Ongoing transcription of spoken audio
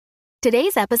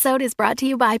Today's episode is brought to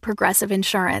you by Progressive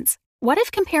Insurance. What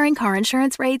if comparing car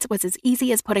insurance rates was as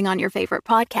easy as putting on your favorite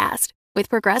podcast? With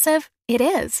Progressive, it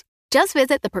is. Just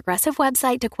visit the Progressive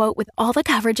website to quote with all the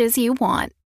coverages you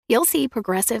want. You'll see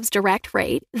Progressive's direct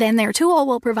rate, then their tool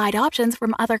will provide options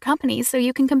from other companies so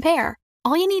you can compare.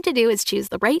 All you need to do is choose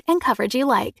the rate and coverage you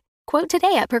like. Quote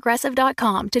today at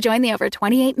Progressive.com to join the over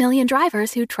 28 million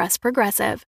drivers who trust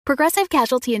Progressive. Progressive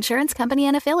Casualty Insurance Company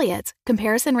and Affiliates.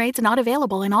 Comparison rates not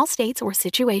available in all states or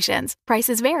situations.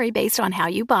 Prices vary based on how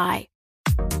you buy.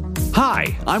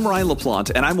 Hi, I'm Ryan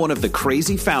LaPlante, and I'm one of the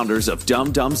crazy founders of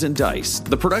Dumb Dumbs and Dice,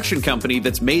 the production company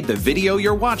that's made the video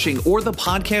you're watching or the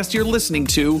podcast you're listening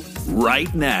to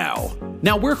right now.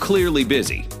 Now, we're clearly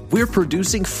busy. We're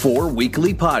producing 4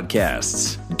 weekly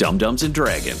podcasts: Dumb Dumbs and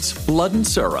Dragons, Blood and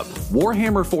Syrup,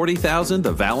 Warhammer 40,000,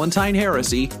 The Valentine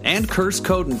Heresy, and Curse,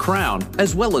 Code, and Crown,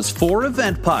 as well as 4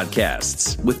 event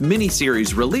podcasts, with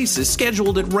miniseries releases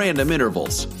scheduled at random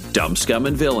intervals: Dumb Scum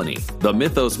and Villainy, The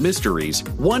Mythos Mysteries,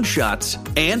 One-Shots,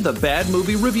 and the bad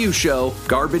movie review show,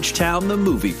 Garbage Town, the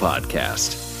Movie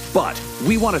Podcast. But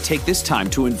we want to take this time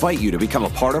to invite you to become a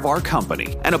part of our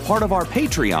company and a part of our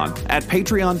Patreon at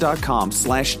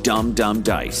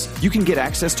patreon.com/dumbdumbdice. You can get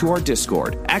access to our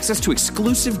Discord, access to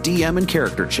exclusive DM and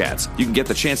character chats. You can get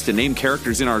the chance to name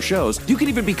characters in our shows. You can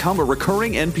even become a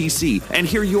recurring NPC and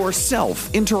hear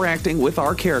yourself interacting with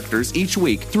our characters each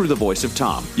week through the voice of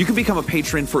Tom. You can become a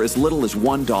patron for as little as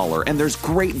 $1, and there's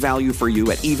great value for you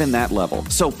at even that level.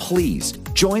 So please,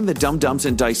 join the Dumb Dumbs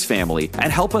and Dice family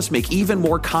and help us make even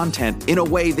more content in a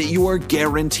way that you are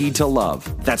guaranteed to love.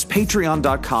 That's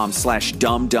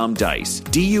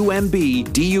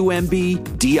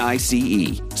patreon.com/dumbdumbdice.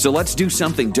 DUMBDICE. So let's do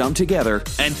something dumb together,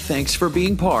 and thanks for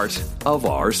being part of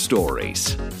our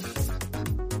stories.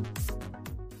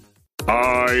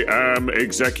 I am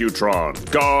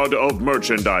Executron, god of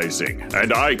merchandising,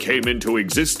 and I came into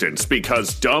existence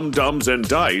because Dumb Dumbs and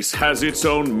Dice has its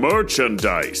own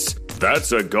merchandise.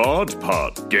 That's a god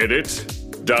pod, get it?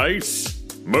 Dice?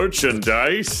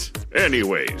 Merchandise?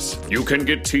 Anyways, you can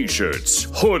get t-shirts,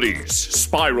 hoodies,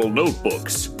 spiral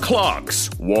notebooks, clocks,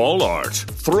 wall art,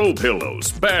 throw pillows,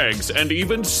 bags, and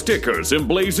even stickers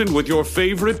emblazoned with your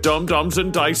favorite Dumb Dumbs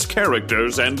and Dice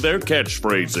characters and their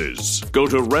catchphrases. Go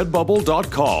to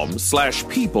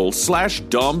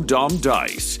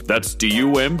redbubble.com/people/dumbdumbdice. That's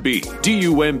DUMBDICE.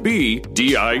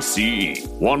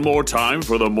 One more time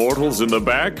for the mortals in the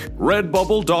back.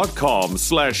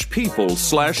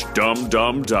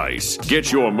 redbubble.com/people/dumbdumbdice.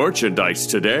 Get your merchandise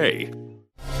today.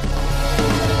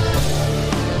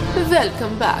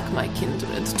 Welcome back, my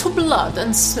kindred, to Blood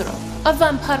and Syrup, a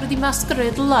Vampire the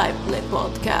Masquerade live play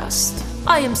podcast.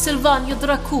 I am Sylvania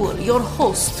Dracul, your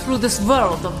host through this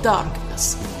world of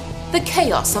darkness. The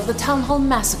chaos of the Town Hall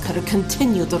Massacre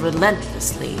continued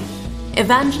relentlessly.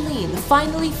 Evangeline,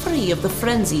 finally free of the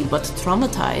frenzy but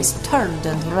traumatized, turned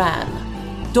and ran.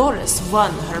 Doris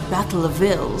won her battle of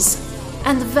wills.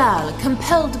 And Val,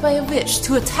 compelled by a witch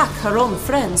to attack her own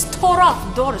friends, tore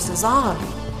off Doris's arm.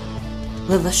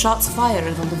 Will the shots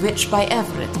fired on the witch by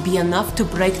Everett be enough to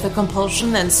break the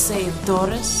compulsion and save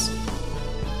Doris?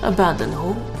 Abandon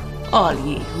hope, all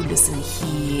ye who listen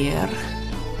here.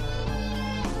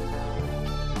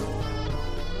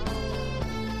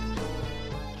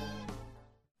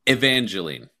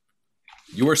 Evangeline,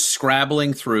 you are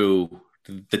scrabbling through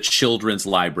the children's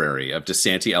library of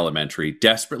DeSanti Elementary,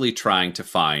 desperately trying to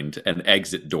find an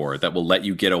exit door that will let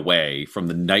you get away from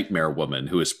the nightmare woman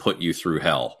who has put you through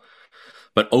hell.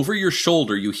 But over your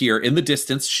shoulder, you hear in the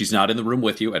distance, she's not in the room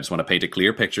with you. I just want to paint a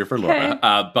clear picture for Laura.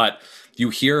 But you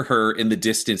hear her in the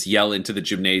distance yell into the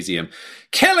gymnasium,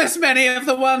 "Kill as many of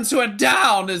the ones who are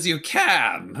down as you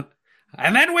can.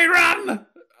 And then we run."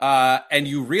 And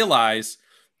you realize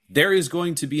there is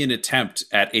going to be an attempt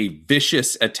at a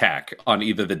vicious attack on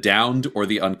either the downed or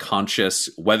the unconscious,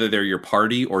 whether they're your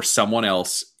party or someone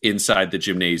else inside the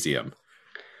gymnasium.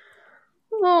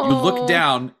 Aww. You look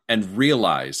down and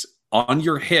realize on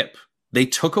your hip, they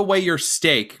took away your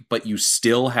stake, but you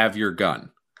still have your gun.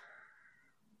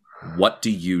 What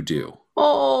do you do?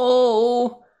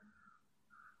 Oh,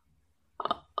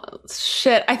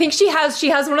 shit. I think she has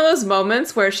one of those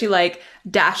moments where she like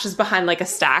dashes behind like a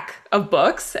stack of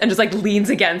books and just like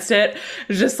leans against it,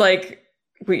 just like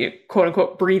quote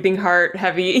unquote breathing heart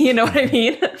heavy, you know what I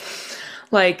mean?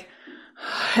 Like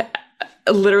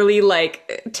literally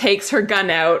like takes her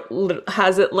gun out,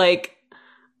 has it like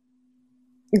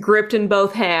gripped in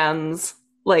both hands,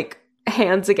 like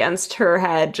hands against her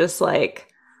head, just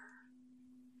like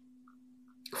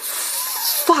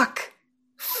fuck,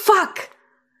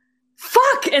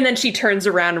 and then she turns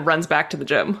around and runs back to the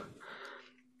gym.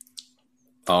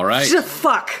 All right. Just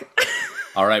fuck.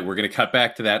 All right, we're going to cut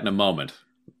back to that in a moment.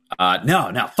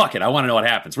 No, fuck it. I want to know what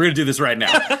happens. We're going to do this right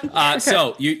now. Okay.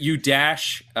 So you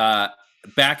dash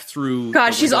back through.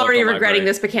 God, she's already regretting library.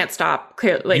 this, but can't stop.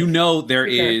 Clearly, you know there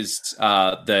is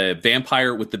the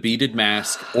vampire with the beaded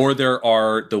mask, or there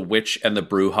are the witch and the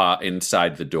Bruja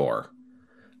inside the door.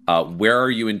 Where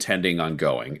are you intending on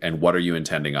going, and what are you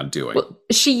intending on doing? Well,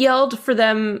 she yelled for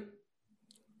them.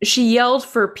 She yelled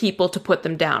for people to put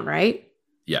them down, right?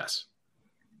 Yes.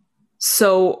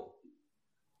 So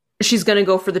she's going to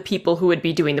go for the people who would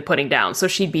be doing the putting down. So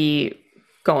she'd be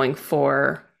going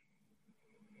for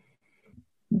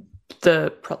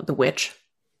the witch.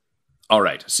 All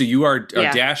right. So you are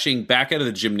dashing back out of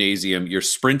the gymnasium. You're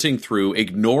sprinting through,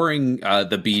 ignoring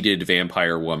the beaded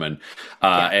vampire woman,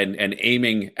 and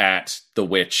aiming at the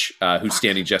witch who's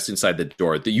standing just inside the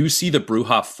door. You see the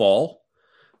Bruja fall,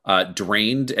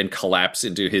 drained and collapse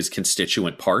into his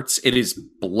constituent parts. It is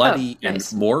bloody and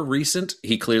more recent.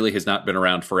 He clearly has not been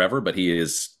around forever, but he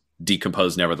is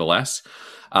decomposed nevertheless.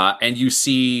 And you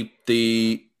see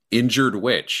the injured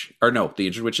witch, or no, the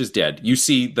injured witch is dead. You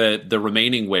see the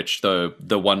remaining witch, the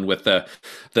one with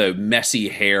the messy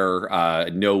hair,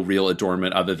 no real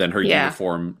adornment other than her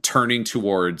uniform, turning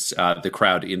towards the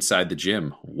crowd inside the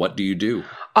gym. What do you do?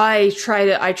 I try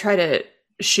to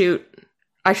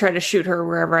shoot her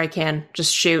wherever I can.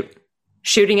 Just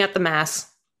shooting at the mass.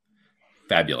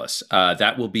 Fabulous.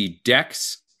 That will be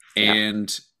dex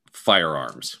and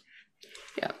firearms.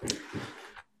 Yeah.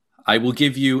 I will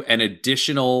give you an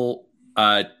additional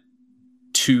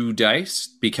 2 dice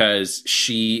because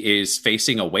she is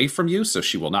facing away from you, so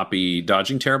she will not be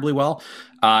dodging terribly well.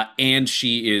 And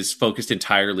she is focused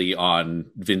entirely on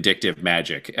vindictive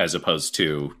magic as opposed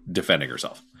to defending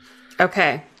herself.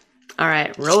 Okay. All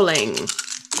right. Rolling.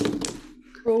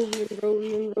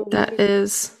 That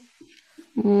is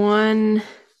 1,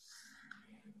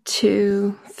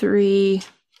 2, 3,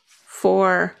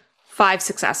 4, 5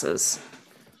 successes.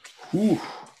 Ooh.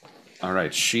 All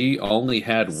right. She only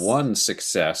had 1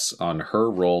 success on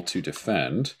her roll to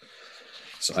defend.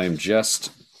 So I'm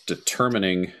just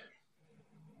determining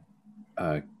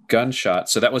gunshot.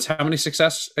 So that was how many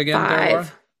success again?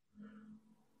 5.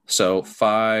 So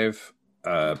 5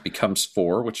 becomes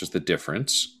 4, which is the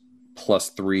difference. Plus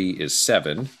 3 is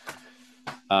 7.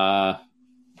 And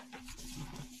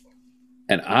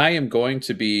I am going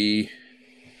to be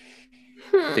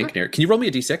thinking here. Can you roll me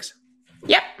a d6?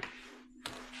 Yep.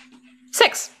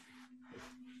 6.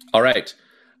 All right.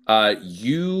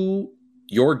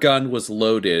 Your gun was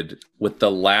loaded with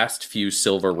the last few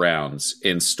silver rounds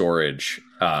in storage,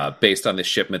 based on the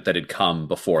shipment that had come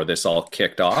before this all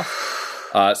kicked off.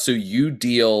 So you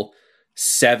deal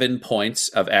 7 points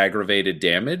of aggravated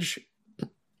damage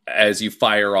as you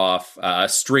fire off a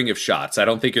string of shots. I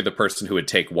don't think you're the person who would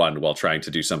take one while trying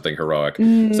to do something heroic.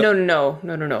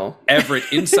 No.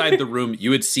 Everett, inside the room,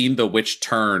 you had seen the witch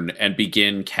turn and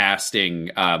begin casting.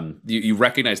 You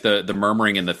recognize the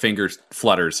murmuring and the finger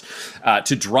flutters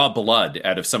to draw blood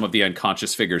out of some of the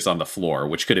unconscious figures on the floor,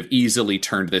 which could have easily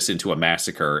turned this into a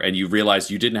massacre. And you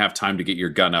realized you didn't have time to get your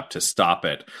gun up to stop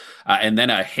it. And then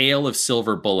a hail of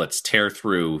silver bullets tear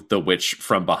through the witch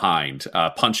from behind,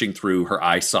 punching through her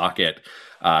eye socket,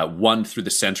 1 through the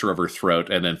center of her throat,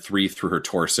 and then 3 through her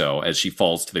torso as she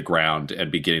falls to the ground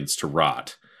and begins to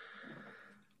rot.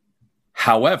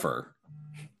 However,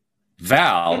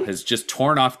 Val has just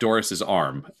torn off Doris's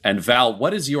arm. And Val,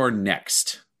 what is your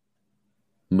next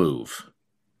move?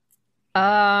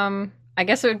 I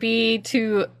guess it would be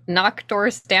to knock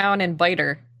Doris down and bite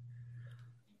her.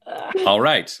 All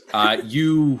right.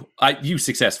 You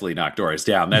successfully knocked Doris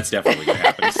down. That's definitely going to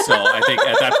happen. So I think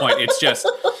at that point, it's just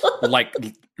like,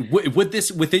 would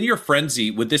this, within your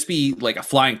frenzy, would this be like a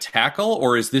flying tackle,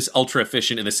 or is this ultra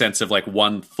efficient in the sense of like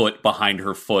 1 foot behind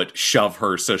her foot, shove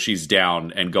her so she's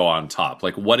down and go on top?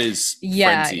 Like, what is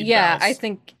frenzy? Yeah, I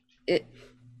think it.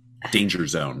 Danger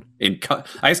zone. I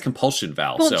guess compulsion,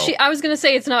 Val. Well, so. I was going to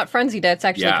say it's not frenzy, that's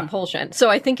actually compulsion. So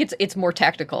I think it's more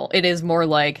tactical. It is more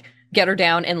like, get her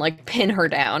down and like pin her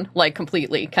down like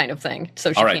completely kind of thing.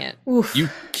 So she can't. Oof. You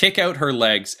kick out her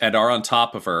legs and are on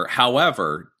top of her.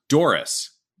 However, Doris,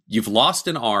 you've lost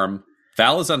an arm.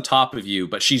 Val is on top of you,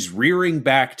 but she's rearing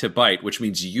back to bite, which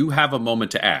means you have a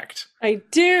moment to act. I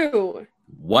do.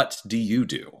 What do you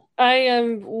do? I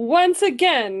am once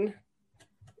again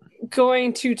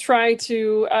going to try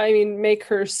to, make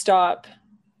her stop.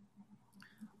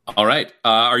 All right.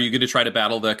 Are you going to try to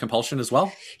battle the compulsion as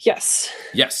well? Yes.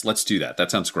 Yes, let's do that. That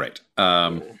sounds great.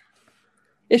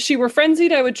 If she were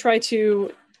frenzied, I would try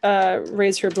to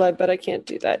raise her blood, but I can't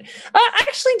do that.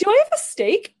 Actually, do I have a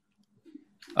stake?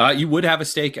 You would have a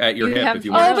stake at your hip if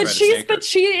you Oh, wanted to try to stake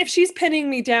her. if she's pinning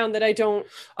me down, that I don't.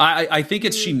 I think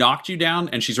it's she knocked you down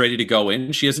and she's ready to go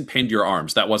in. She hasn't pinned your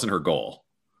arms. That wasn't her goal.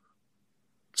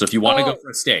 So if you want to go for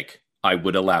a stake, I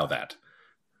would allow that.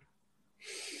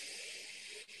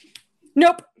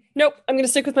 Nope. I'm going to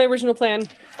stick with my original plan.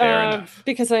 Fair enough.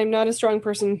 Because I'm not a strong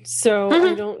person, so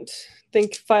I don't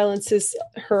think violence is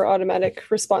her automatic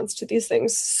response to these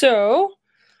things. So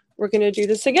we're going to do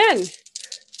this again.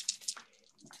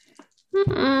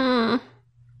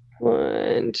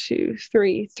 1, 2,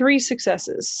 3. 3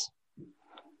 successes.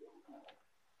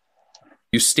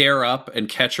 You stare up and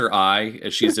catch her eye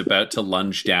as she's about to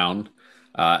lunge down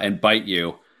and bite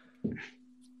you.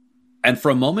 And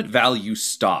for a moment, Val, you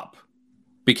stop.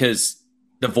 Because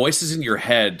the voices in your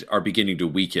head are beginning to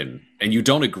weaken, and you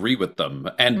don't agree with them.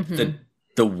 And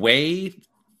the way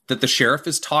that the sheriff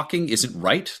is talking isn't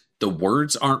right. The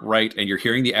words aren't right, and you're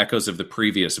hearing the echoes of the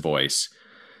previous voice.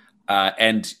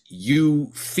 And you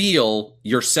feel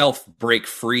yourself break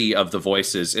free of the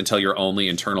voices until your only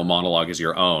internal monologue is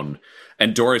your own.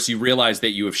 And Doris, you realize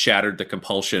that you have shattered the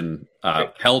compulsion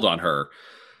held on her.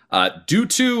 Due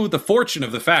to the fortune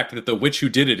of the fact that the witch who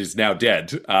did it is now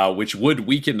dead, which would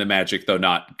weaken the magic, though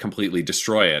not completely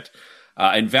destroy it.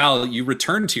 And Val, you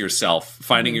return to yourself,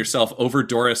 finding yourself over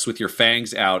Doris with your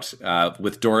fangs out,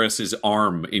 with Doris's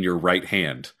arm in your right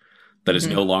hand that is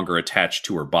no longer attached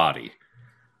to her body.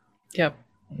 Yep.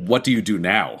 What do you do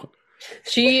now?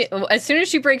 She, as soon as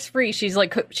she breaks free, she's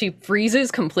like, she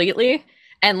freezes completely,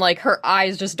 and like her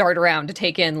eyes just dart around to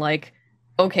take in like,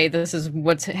 okay, this is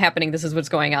what's happening. This is what's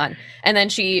going on. And then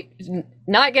she,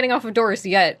 not getting off of Doris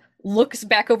yet, looks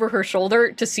back over her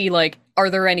shoulder to see, like, are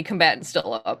there any combatants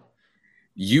still up?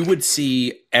 You would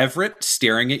see Everett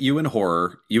staring at you in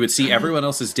horror. You would see everyone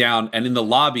else is down. And in the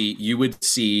lobby, you would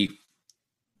see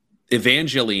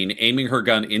Evangeline aiming her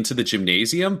gun into the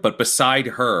gymnasium. But beside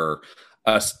her,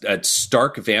 a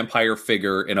stark vampire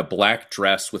figure in a black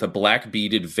dress with a black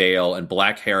beaded veil and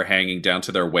black hair hanging down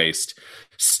to their waist,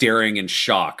 staring in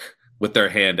shock with their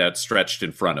hand outstretched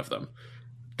in front of them.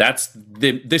 That's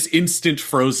this instant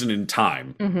frozen in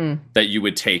time that you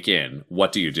would take in.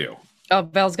 What do you do? Oh,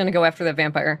 Val's gonna go after that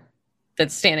vampire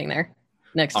that's standing there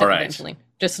next to Evangeline.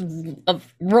 Just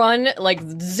run, like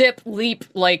zip, leap,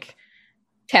 like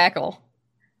tackle.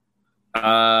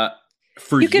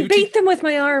 You can beat them with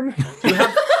my arm.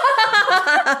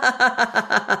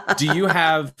 Do you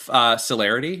have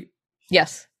celerity?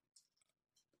 Yes.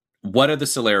 What are the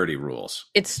celerity rules?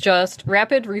 It's just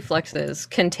rapid reflexes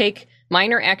can take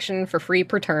minor action for free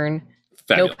per turn.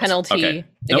 Fabulous. No penalty. Okay.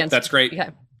 Nope, that's great.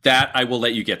 Yeah. That I will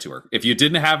let you get to her. If you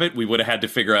didn't have it, we would have had to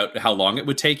figure out how long it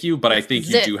would take you, but I think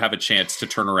you do have a chance to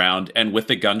turn around, and with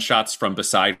the gunshots from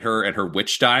beside her and her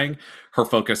witch dying, her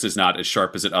focus is not as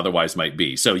sharp as it otherwise might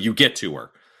be. So you get to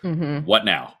her. What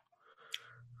now?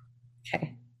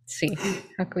 Okay. Let's see.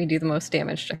 How can we do the most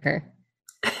damage to her?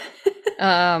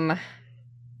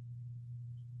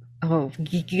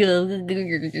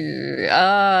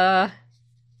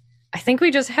 I think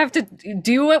we just have to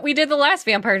do what we did the last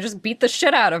vampire, just beat the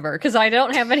shit out of her, because I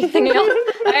don't have anything else.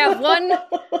 I have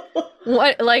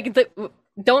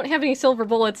don't have any silver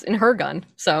bullets in her gun,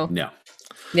 so. No.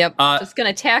 Yep, just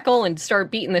gonna tackle and start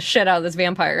beating the shit out of this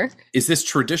vampire. Is this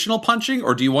traditional punching,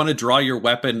 or do you want to draw your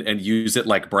weapon and use it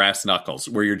like brass knuckles,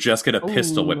 where you're just gonna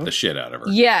pistol whip the shit out of her?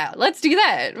 Yeah, let's do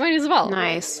that. Might as well.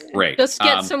 Nice. Great. Just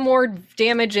get some more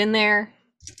damage in there.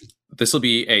 This will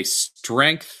be a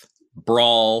strength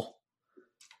brawl.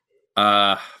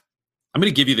 I'm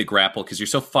gonna give you the grapple because you're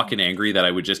so fucking angry that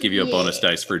I would just give you a bonus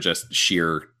dice for just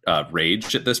sheer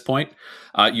rage at this point.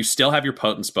 You still have your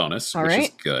potence bonus, which is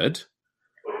good.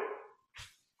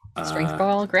 Strength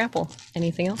brawl, grapple.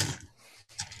 Anything else?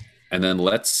 And then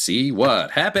let's see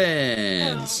what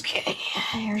happens. Okay,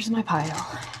 here's my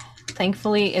pile.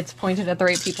 Thankfully, it's pointed at the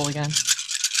right people again.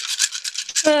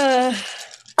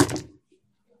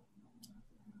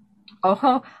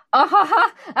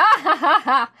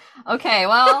 Okay,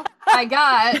 well, I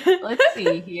got, let's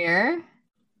see here.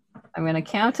 I'm going to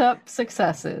count up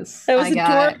successes. That was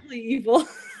adorably evil.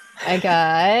 I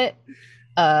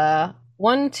got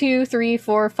 1, 2, 3,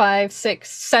 4, 5,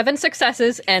 6, 7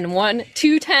 successes and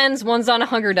 2 10s. One's on a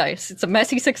hunger dice. It's a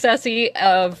messy successy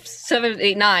of 7,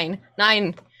 8, 9.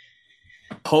 9.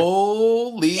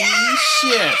 Holy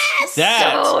shit!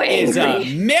 That is a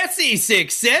messy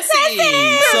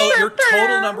successy. So your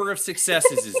total number of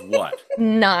successes is what?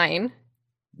 9.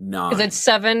 9. Because it's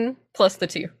 7 plus the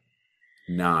 2.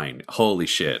 9. Holy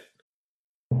shit.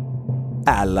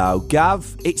 Hello,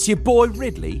 Gov. It's your boy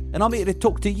Ridley, and I'm here to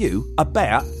talk to you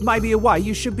about maybe a way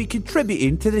you should be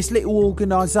contributing to this little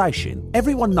organisation.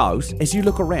 Everyone knows, as you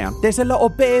look around, there's a lot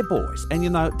of bear boys. And,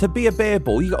 you know, to be a bear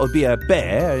boy, you got to be a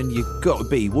bear, and you got to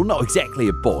be, well, not exactly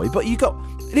a boy, but you got...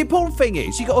 The important thing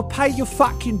is, you got to pay your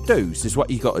fucking dues, is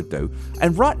what you got to do.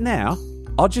 And right now,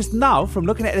 I just know from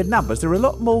looking at the numbers, there are a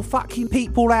lot more fucking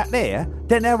people out there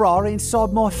than there are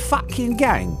inside my fucking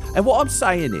gang. And what I'm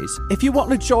saying is, if you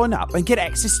want to join up and get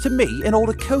access to me and all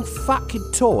the cool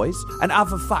fucking toys and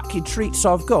other fucking treats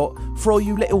I've got for all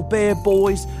you little bear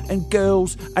boys and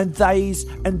girls and theys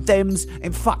and thems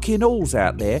and fucking alls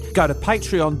out there, go to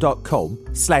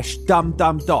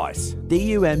patreon.com/dumdumdice.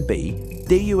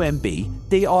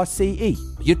 DUMBDICE.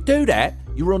 You do that,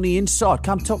 you're on the inside.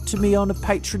 Come talk to me on the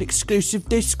Patreon exclusive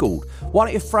Discord. Why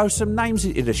don't you throw some names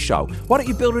into the show? Why don't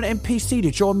you build an NPC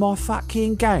to join my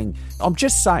fucking gang? I'm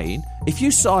just saying, if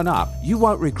you sign up, you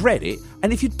won't regret it.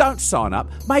 And if you don't sign up,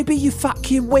 maybe you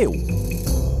fucking will.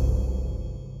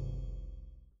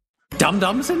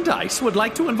 Dum-Dums and Dice would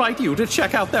like to invite you to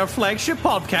check out their flagship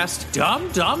podcast,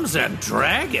 Dum-Dums and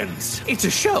Dragons. It's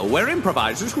a show where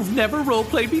improvisers who've never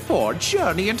roleplayed before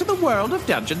journey into the world of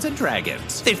Dungeons and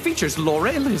Dragons. It features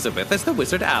Laura Elizabeth as the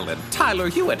Wizard Alan, Tyler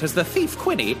Hewitt as the Thief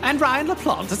Quinny, and Ryan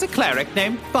LaPlante as a cleric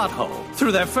named Butthole.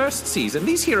 Through their first season,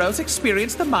 these heroes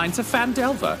experience the minds of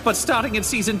Fandelver, but starting in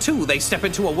season 2, they step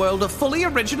into a world of fully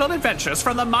original adventures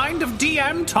from the mind of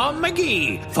DM Tom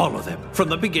McGee. Follow them from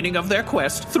the beginning of their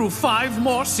quest through 5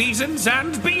 more seasons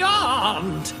and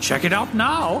beyond. Check it out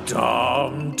now.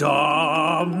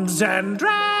 Dum-Dums and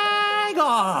Dragons.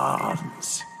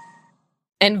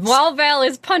 And while Val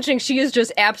is punching, she is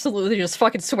just absolutely just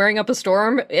fucking swearing up a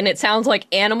storm, and it sounds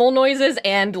like animal noises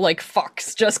and like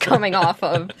fucks just coming off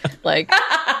of like.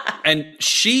 And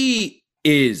she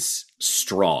is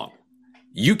strong.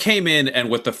 You came in, and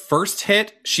with the first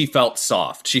hit, she felt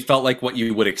soft. She felt like what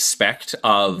you would expect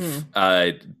of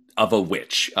a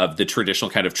witch, of the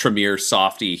traditional kind of Tremere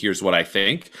softy, here's what I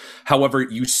think. However,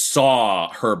 you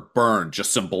saw her burn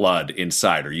just some blood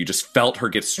inside her. You just felt her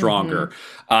get stronger.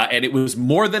 And it was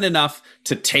more than enough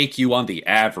to take you on the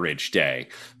average day.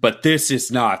 But this is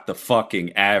not the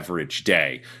fucking average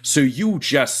day. So you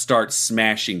just start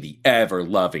smashing the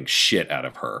ever-loving shit out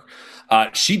of her.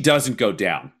 She doesn't go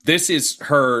down. This is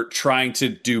her trying to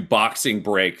do boxing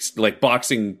breaks, like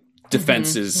boxing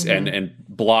defenses and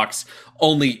blocks.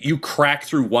 Only you crack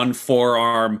through one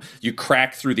forearm, you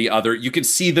crack through the other. You can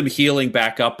see them healing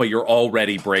back up, but you're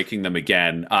already breaking them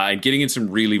again and getting in some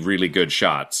really, really good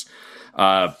shots.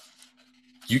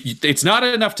 It's not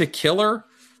enough to kill her.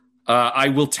 I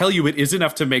will tell you, it is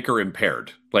enough to make her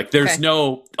impaired. Like, there's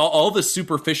no... All the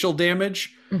superficial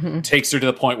damage takes her to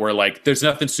the point where, like, there's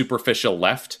nothing superficial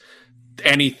left.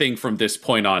 Anything from this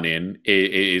point on in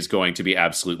is going to be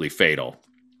absolutely fatal.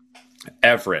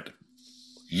 Everett,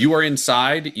 you are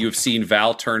inside. You've seen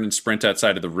Val turn and sprint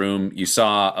outside of the room. You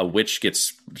saw a witch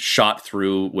gets shot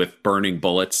through with burning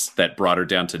bullets that brought her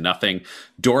down to nothing.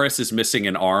 Doris is missing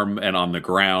an arm and on the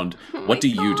ground. What do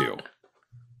you do?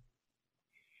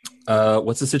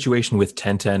 What's the situation with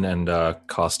Tenten and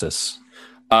Costas?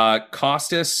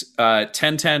 Costas,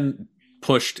 Tenten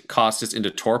pushed Costas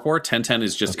into torpor. Tenten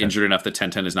is just injured enough that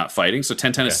Tenten is not fighting. So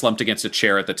Tenten is slumped against a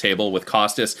chair at the table with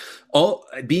Costas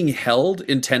being held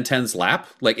in Tenten's lap.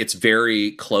 Like, it's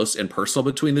very close and personal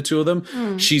between the two of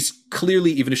them. She's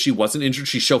clearly, even if she wasn't injured,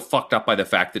 she's so fucked up by the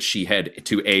fact that she had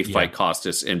to fight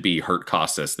Costas and B, hurt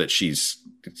Costas, that she's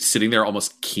sitting there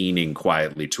almost keening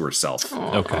quietly to herself.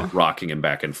 Rocking him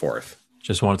back and forth.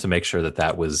 Just wanted to make sure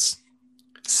that was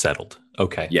settled.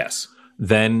 Okay. Yes.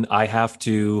 Then I have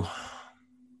to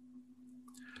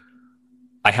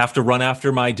run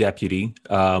after my deputy.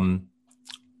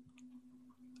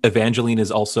 Evangeline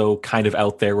is also kind of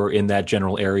out there or in that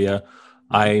general area.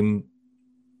 I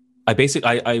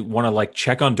want to like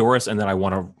check on Doris, and then I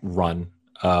want to run.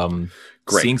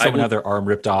 Great. Seeing someone have their arm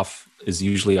ripped off is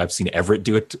usually, I've seen Everett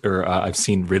do it, or I've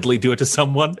seen Ridley do it to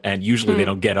someone, and usually they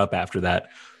don't get up after that.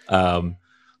 So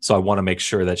I want to make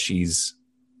sure that she's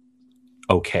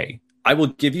okay. I will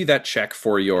give you that check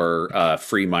for your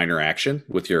free minor action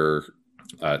with your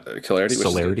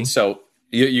celerity. So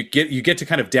you get to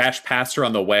kind of dash past her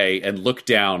on the way and look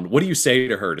down. What do you say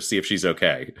to her to see if she's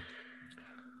okay?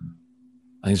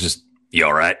 I think it's just, you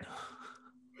all right?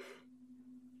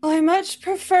 I much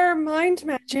prefer mind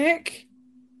magic.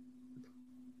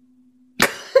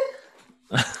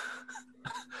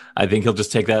 I think he'll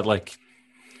just take that like,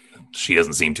 she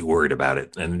doesn't seem too worried about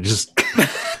it, and just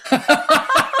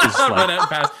run out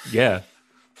past. Yeah.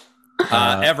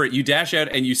 Everett, you dash out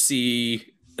and you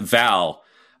see Val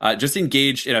just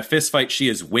engaged in a fistfight she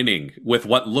is winning with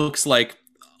what looks like,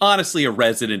 honestly, a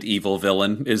Resident Evil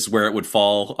villain is where it would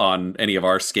fall on any of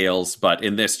our scales. But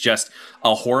in this, just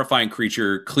a horrifying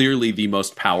creature, clearly the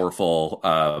most powerful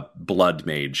blood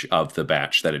mage of the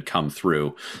batch that had come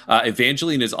through.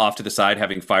 Evangeline is off to the side,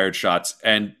 having fired shots.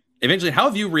 And Evangeline, how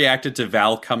have you reacted to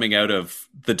Val coming out of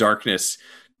the darkness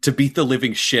to beat the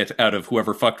living shit out of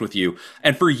whoever fucked with you?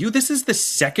 And for you, this is the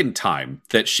second time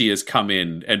that she has come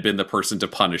in and been the person to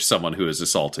punish someone who has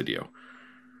assaulted you.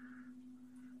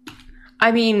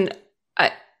 I mean,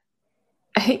 I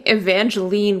think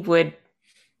Evangeline would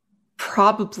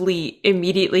probably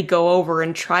immediately go over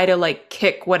and try to like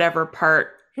kick whatever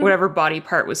body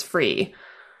part was free.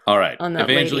 All right,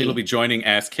 Evangeline lady will be joining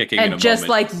ass kicking in a moment. And just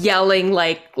like yelling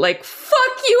like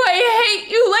fuck you, I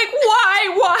hate you, like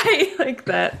why like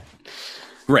that.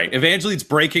 Right, Evangeline's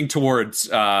breaking towards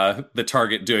the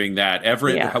target doing that.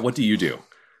 Everett, what do you do?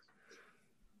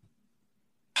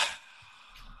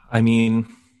 I mean,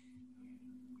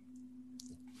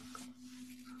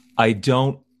 I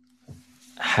don't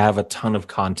have a ton of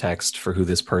context for who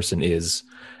this person is,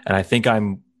 and I think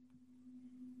I'm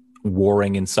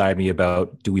warring inside me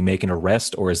about, do we make an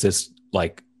arrest, or is this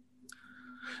like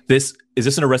this? Is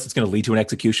this an arrest that's going to lead to an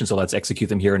execution? So let's execute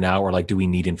them here and now, or like, do we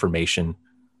need information,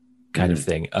 kind of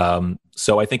thing?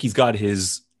 So I think he's got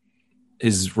his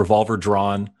revolver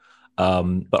drawn,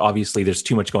 but obviously there's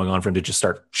too much going on for him to just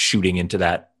start shooting into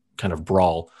that kind of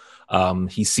brawl.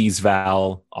 He sees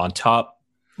Val on top,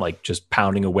 like just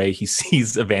pounding away. He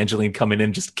sees Evangeline coming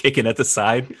in, just kicking at the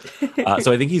side.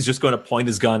 So I think he's just going to point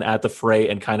his gun at the fray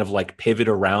and kind of like pivot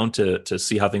around to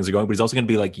see how things are going. But he's also going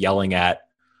to be like yelling at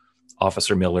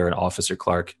Officer Miller and Officer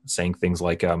Clark, saying things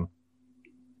like, "Are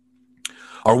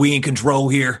we in control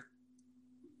here?"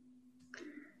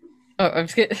 Oh, I'm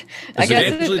just kidding.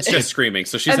 Evangeline's just screaming,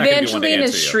 so she's not going to be one to answer. Evangeline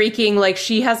is shrieking, like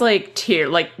she has like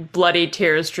bloody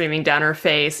tears streaming down her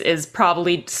face, is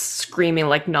probably screaming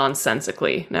like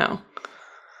nonsensically now.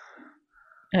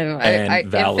 And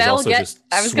Val is also just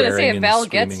I was going to say, if Val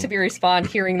screaming. gets to respond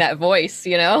hearing that voice,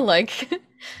 like...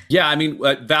 Yeah, I mean,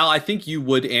 Val, I think you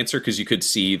would answer because you could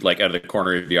see, like, out of the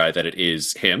corner of your eye that it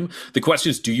is him. The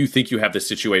question is, do you think you have the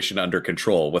situation under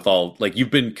control with all, like, you've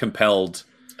been compelled...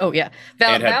 Oh, yeah.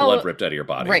 And had blood ripped out of your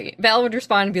body. Right. Val would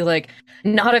respond and be like,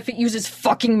 not if it uses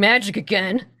fucking magic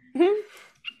again. In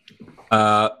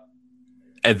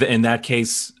that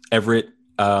case, Everett,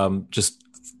 just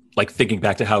like thinking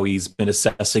back to how he's been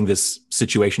assessing this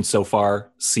situation so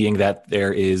far, seeing that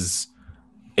there is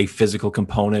a physical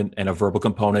component and a verbal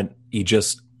component, he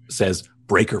just says,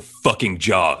 "Break her fucking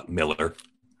jaw, Miller."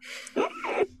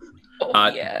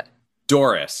 Yeah.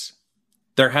 Doris,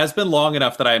 there has been long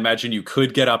enough that I imagine you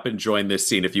could get up and join this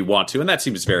scene if you want to, and that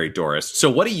seems very Doris. So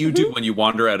what do you do when you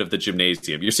wander out of the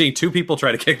gymnasium? You're seeing two people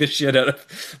try to kick the shit out of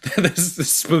this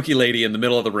spooky lady in the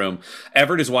middle of the room.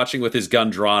 Everett is watching with his gun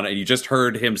drawn, and you just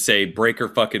heard him say, "Break her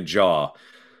fucking jaw."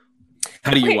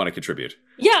 How do you want to contribute?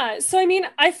 Yeah, so I mean,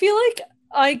 I feel like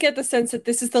I get the sense that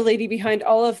this is the lady behind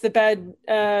all of the bad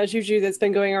juju that's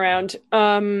been going around.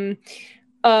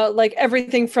 Like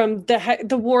everything from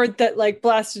the ward that like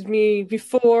blasted me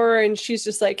before, and she's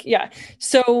just like, yeah.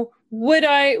 So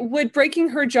would breaking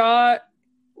her jaw,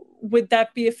 would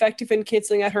that be effective in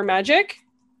canceling out her magic?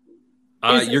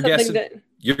 Your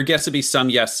guess would be some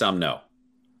yes, some no.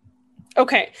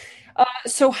 Okay.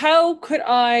 So how could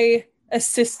I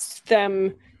assist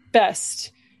them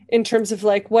best in terms of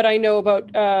like what I know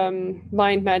about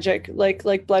mind magic,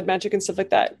 like blood magic and stuff like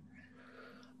that?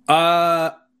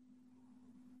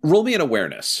 Roll me an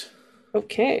awareness.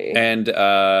 Okay. And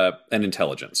an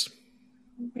intelligence.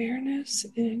 Awareness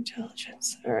and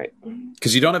intelligence. All right.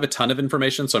 Because you don't have a ton of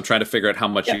information, so I'm trying to figure out how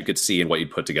much you could see and what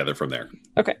you'd put together from there.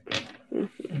 Okay.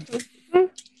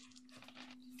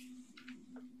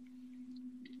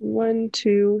 1,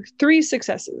 2, 3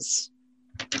 successes.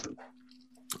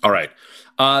 All right.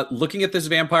 Looking at this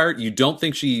vampire, you don't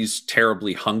think she's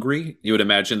terribly hungry. You would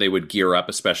imagine they would gear up,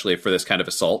 especially for this kind of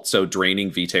assault. So draining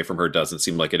vitae from her doesn't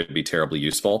seem like it would be terribly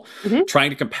useful. Mm-hmm.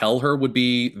 Trying to compel her would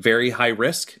be very high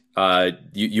risk.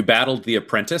 You battled the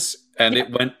apprentice, and it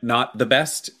went not the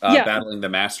best. Battling the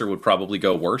master would probably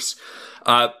go worse.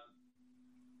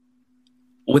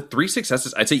 With 3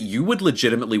 successes, I'd say you would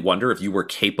legitimately wonder if you were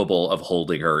capable of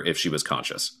holding her if she was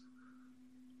conscious.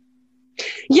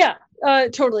 Yeah.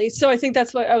 Totally. So I think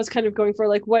that's what I was kind of going for.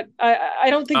 Like, what I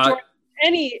don't think Jordan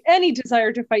any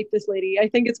desire to fight this lady. I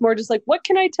think it's more just like, what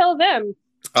can I tell them?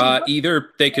 Either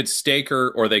they could stake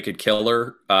her or they could kill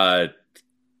her.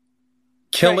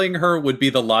 Killing her would be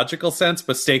the logical sense,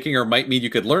 but staking her might mean you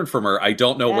could learn from her. I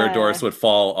don't know where Doris would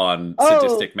fall on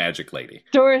sadistic magic lady.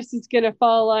 Doris is going to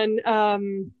fall on,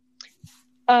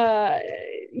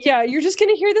 you're just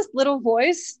going to hear this little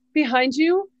voice behind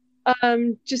you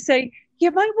just say,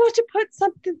 you might want to put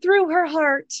something through her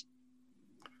heart.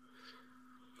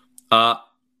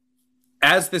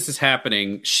 As this is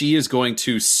happening, she is going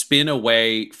to spin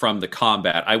away from the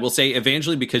combat. I will say,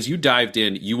 Evangeline, because you dived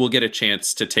in, you will get a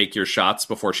chance to take your shots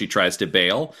before she tries to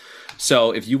bail. So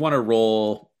if you want to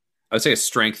roll, I would say a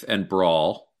strength and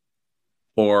brawl,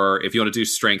 or if you want to do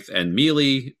strength and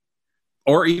melee,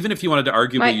 or even if you wanted to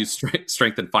arguably use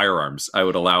strength and firearms, I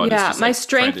would allow it. Yeah, my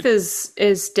strength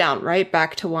is down, right?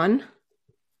 Back to 1?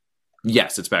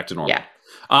 Yes, it's back to normal. Yeah.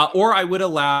 Or I would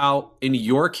allow, in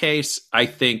your case, I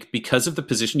think because of the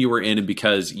position you were in and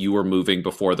because you were moving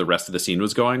before the rest of the scene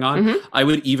was going on, I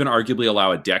would even arguably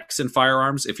allow a dex in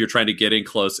firearms if you're trying to get in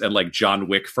close and like John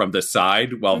Wick from the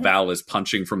side while Val is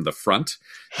punching from the front.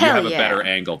 You have a better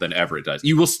angle than Everett does.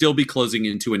 You will still be closing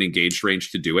into an engaged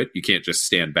range to do it. You can't just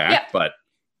stand back, but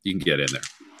you can get in there.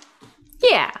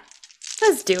 Yeah,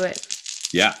 let's do it.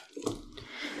 Yeah.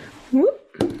 Whoop.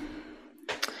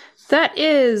 That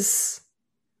is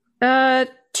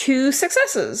 2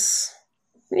 successes.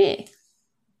 Yeah.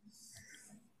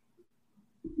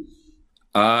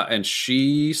 And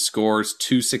she scores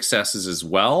 2 successes as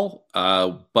well.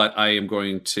 But I am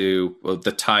going to... Well,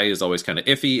 the tie is always kind of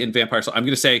iffy in Vampire. So I'm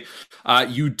going to say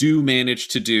you do manage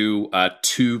to do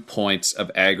 2 points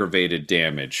of aggravated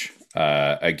damage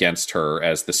against her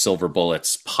as the silver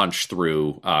bullets punch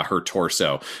through her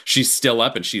torso. She's still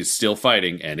up and she's still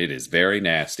fighting, and it is very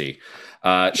nasty.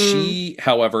 She,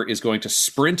 however, is going to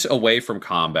sprint away from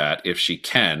combat if she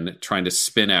can, trying to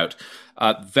spin out.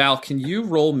 Val, can you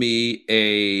roll me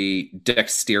a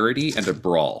dexterity and a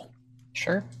brawl?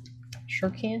 Sure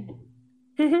can.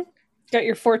 Got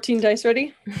your 14 dice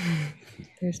ready?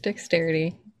 There's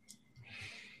dexterity.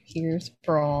 Here's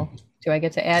brawl. Do I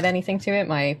get to add anything to it?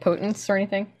 My potence or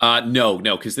anything? No,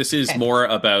 because this is more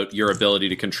about your ability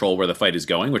to control where the fight is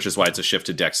going, which is why it's a shift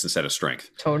to dex instead of strength.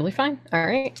 Totally fine. All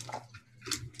right.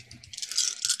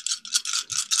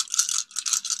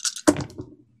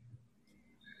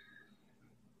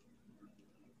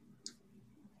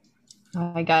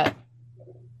 I got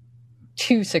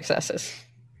 2 successes.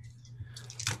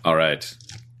 All right.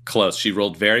 Close. She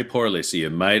rolled very poorly, so you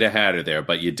might have had her there,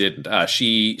 but you didn't.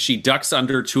 She ducks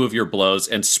under 2 of your blows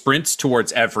and sprints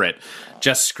towards Everett,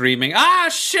 just screaming,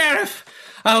 Sheriff!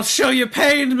 I'll show you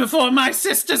pain before my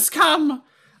sisters come!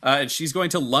 And she's going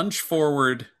to lunge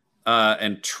forward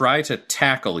and try to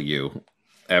tackle you,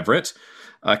 Everett.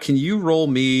 Can you roll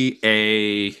me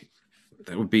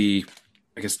that would be,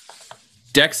 I guess,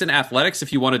 Dex and athletics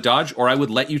if you want to dodge, or I would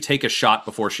let you take a shot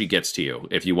before she gets to you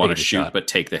if you want to shoot but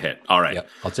take the hit. All right. Yep,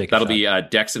 I'll take That'll be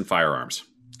Dex and firearms.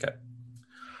 Okay.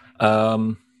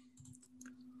 And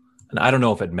I don't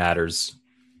know if it matters.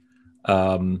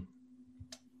 But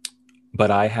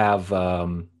I have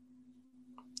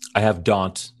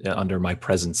Daunt under my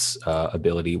presence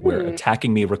ability where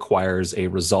attacking me requires a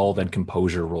resolve and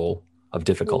composure roll of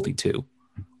difficulty 2.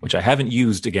 Which I haven't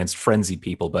used against frenzy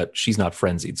people, but she's not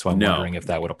frenzied, so I'm wondering if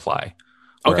that would apply.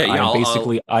 Okay,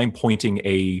 I'm pointing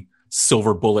a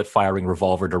silver bullet firing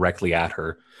revolver directly at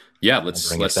her. Yeah, let's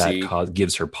see.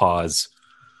 Gives her pause.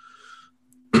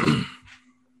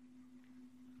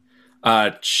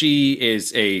 She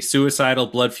is a suicidal,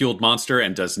 blood-fueled monster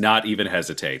and does not even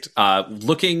hesitate.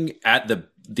 Looking at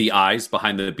the eyes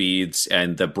behind the beads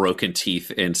and the broken teeth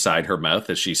inside her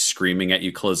mouth as she's screaming at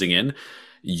you, closing in.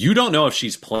 You don't know if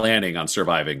she's planning on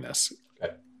surviving this.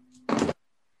 Okay.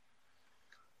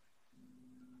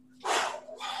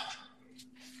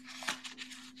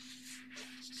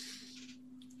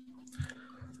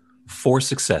 Four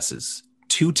successes,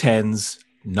 2 10s,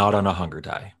 not on a hunger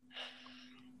die.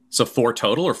 So 4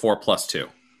 total or 4 plus 2?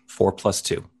 4 plus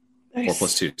 2. Nice. 4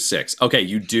 plus 2, 6. Okay,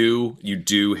 you do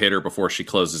hit her before she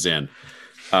closes in.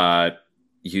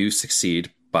 You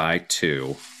succeed by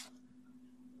 2.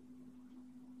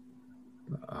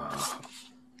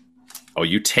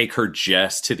 You take her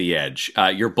just to the edge.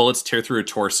 Your bullets tear through her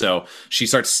torso. She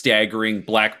starts staggering.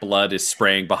 Black blood is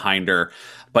spraying behind her.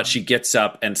 But she gets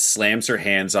up and slams her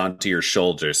hands onto your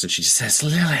shoulders. And she says,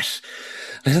 Lilith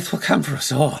will come for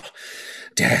us all.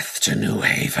 Death to New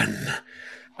Haven.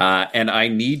 And I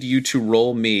need you to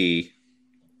roll me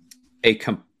a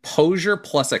composure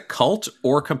plus occult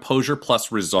or composure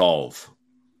plus resolve.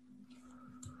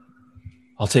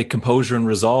 I'll take composure and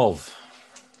resolve.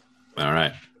 All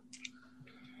right.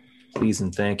 Please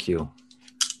and thank you.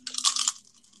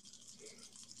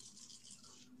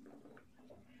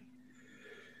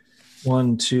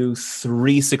 1, 2,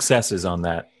 3 successes on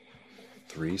that.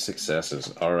 3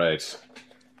 successes. All right.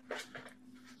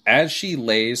 As she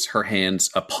lays her hands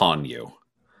upon you,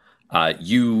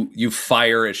 you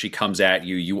fire as she comes at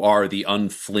you. You are the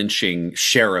unflinching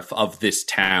sheriff of this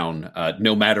town,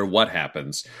 no matter what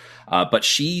happens. But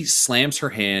she slams her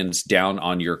hands down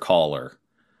on your collar,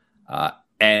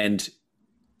 and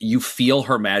you feel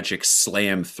her magic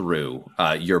slam through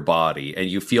your body, and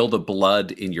you feel the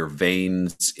blood in your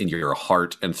veins, in your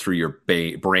heart, and through your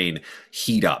brain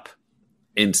heat up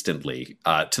instantly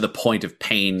to the point of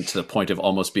pain, to the point of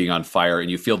almost being on fire, and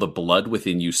you feel the blood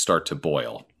within you start to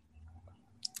boil.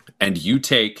 And you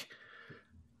take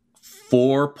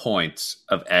 4 points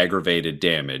of aggravated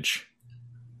damage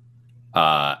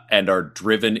and are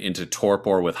driven into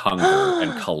torpor with hunger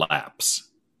and collapse.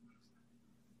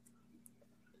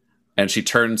 And she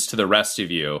turns to the rest of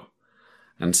you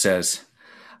and says,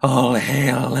 "Oh,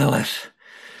 hail Lilith,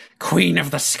 queen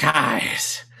of the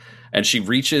skies." And she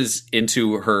reaches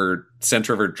into her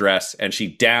center of her dress and she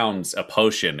downs a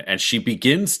potion and she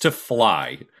begins to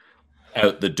fly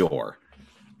out the door.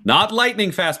 Not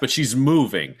lightning fast, but she's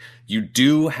moving. You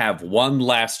do have one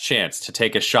last chance to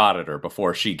take a shot at her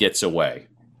before she gets away.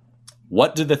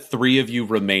 What do the 3 of you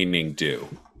remaining do?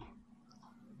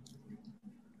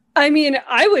 I mean,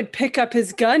 I would pick up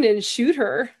his gun and shoot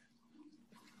her.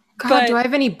 God, do I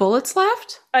have any bullets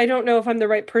left? I don't know if I'm the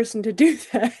right person to do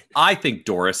that. I think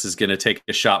Doris is going to take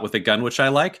a shot with a gun, which I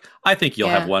like. I think you'll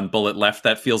have 1 bullet left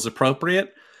that feels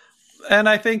appropriate. And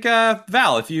I think,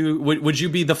 Val, if you would you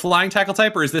be the flying tackle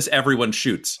type, or is this everyone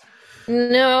shoots?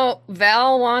 No,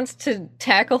 Val wants to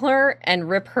tackle her and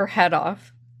rip her head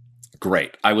off.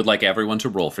 Great. I would like everyone to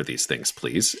roll for these things,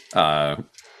 please. I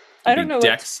don't know.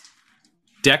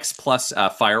 Dex plus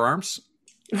firearms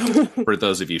for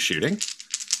those of you shooting.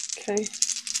 Okay.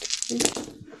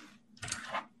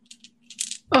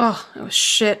 Oh, that was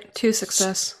shit. 2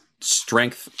 success.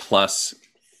 Strength plus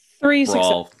 3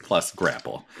 brawl success. plus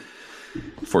grapple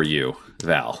for you,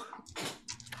 Val.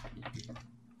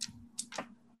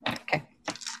 Okay.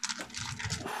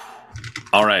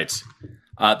 All right.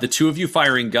 The 2 of you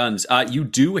firing guns, you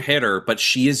do hit her, but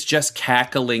she is just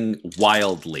cackling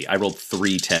wildly. I rolled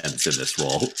 3 10s in this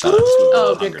roll.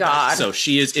 Oh, good God. So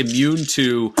she is immune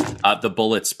to the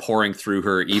bullets pouring through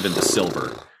her, even the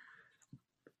silver.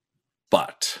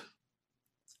 But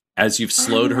as you've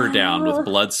slowed her down with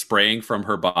blood spraying from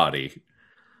her body,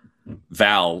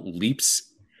 Val leaps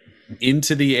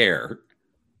into the air.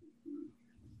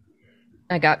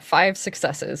 I got 5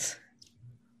 successes.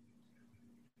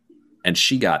 And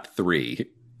she got 3.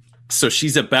 So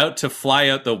she's about to fly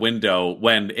out the window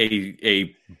when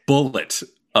a bullet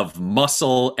of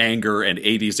muscle, anger, and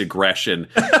 80s aggression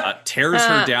tears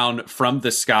her down from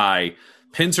the sky,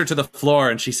 pins her to the floor,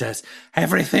 and she says,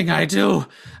 "Everything I do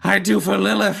for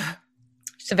Lilith."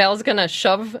 So Val's gonna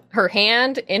shove her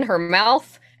hand in her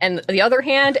mouth and the other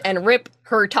hand and rip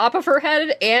her top of her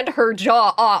head and her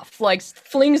jaw off, like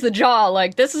flings the jaw,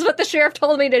 like, this is what the sheriff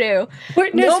told me to do.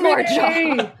 Witness no more me!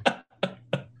 jaw.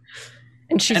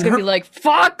 And she's going to be like,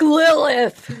 "Fuck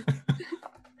Lilith!"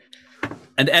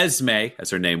 And Esme, as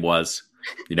her name was,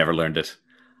 you never learned it,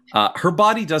 her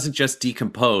body doesn't just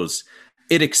decompose,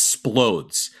 it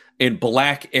explodes in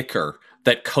black ichor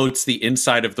that coats the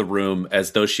inside of the room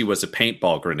as though she was a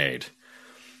paintball grenade.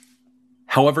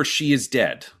 However, she is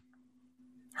dead.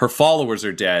 Her followers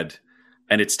are dead,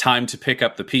 and it's time to pick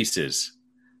up the pieces,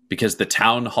 because the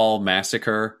Town Hall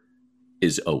Massacre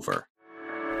is over.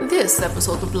 This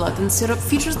episode of Blood and Syrup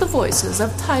features the voices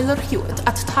of Tyler Hewitt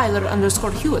at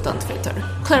Tyler_Hewitt on Twitter,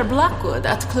 Claire Blackwood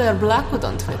at Claire Blackwood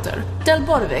on Twitter, Del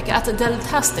Borvik at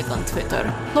Deltastic on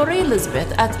Twitter, Laurie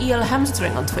Elizabeth at EL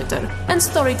Hamstring on Twitter, and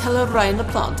storyteller Ryan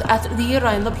LaPlante at the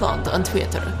Ryan LaPlante on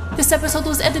Twitter. This episode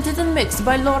was edited and mixed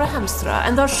by Laura Hamstra,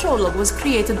 and our show log was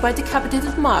created by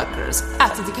Decapitated Markers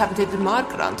at Decapitated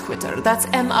Marker on Twitter. That's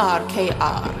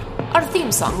MRKR. Our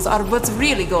theme songs are What's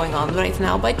Really Going On Right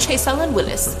Now by Chase Allen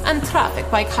Willis and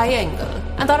Traffic by Kai Engel.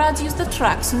 And our ads use the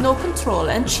tracks No Control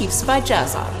and Chiefs by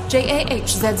Jazzar,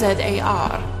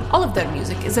 JAHZZAR. All of their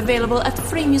music is available at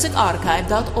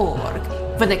freemusicarchive.org.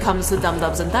 When it comes to Dum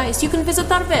Dums and Dice, you can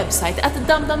visit our website at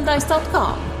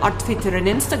dumdumdice.com, our Twitter and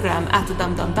Instagram at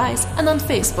dumdumdice, and on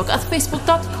Facebook at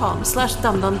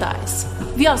facebook.com/dumdumdice.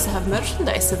 We also have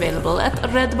merchandise available at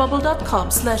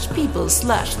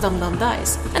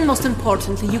redbubble.com/people/dumdumdice. And most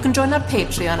importantly, you can join our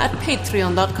Patreon at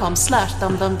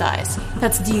patreon.com/dumdumdice.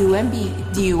 That's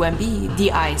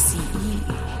DUMBDICE.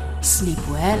 Sleep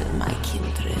well, my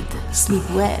kindred. Sleep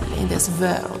well in this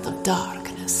world of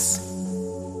darkness.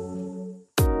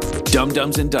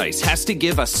 Dum-Dums and Dice has to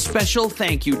give a special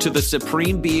thank you to the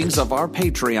supreme beings of our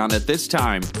Patreon at this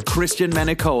time. Christian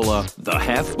Menicola, the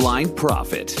half-blind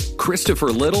prophet. Christopher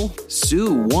Little,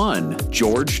 Sue One,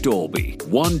 George Dolby.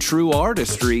 One True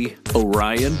Artistry,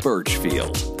 Orion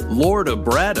Birchfield. Lord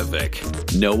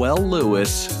Abradovic, Noel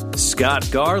Lewis, Scott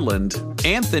Garland,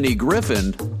 Anthony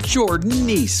Griffin, Jordan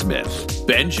Neesmith,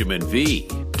 Benjamin V,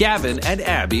 Gavin and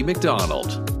Abby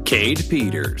McDonald, Cade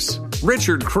Peters,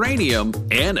 Richard Cranium,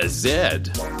 Anna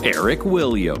Zed, Eric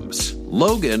Williams,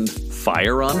 Logan,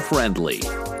 Fire Unfriendly,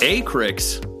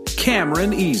 Acrix,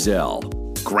 Cameron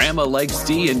Ezel, Grandma Likes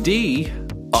D&D,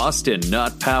 Austin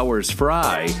Nut Powers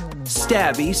Fry,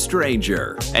 Stabby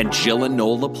Stranger, and Jill and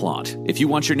Noel LaPlante. If you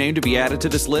want your name to be added to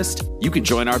this list, you can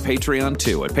join our Patreon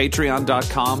too at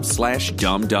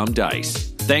patreon.com/dumdumdice.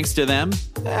 Thanks to them,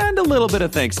 and a little bit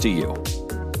of thanks to you.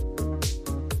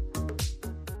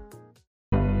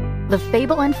 The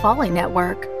Fable and Folly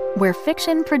Network, where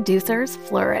fiction producers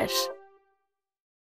flourish.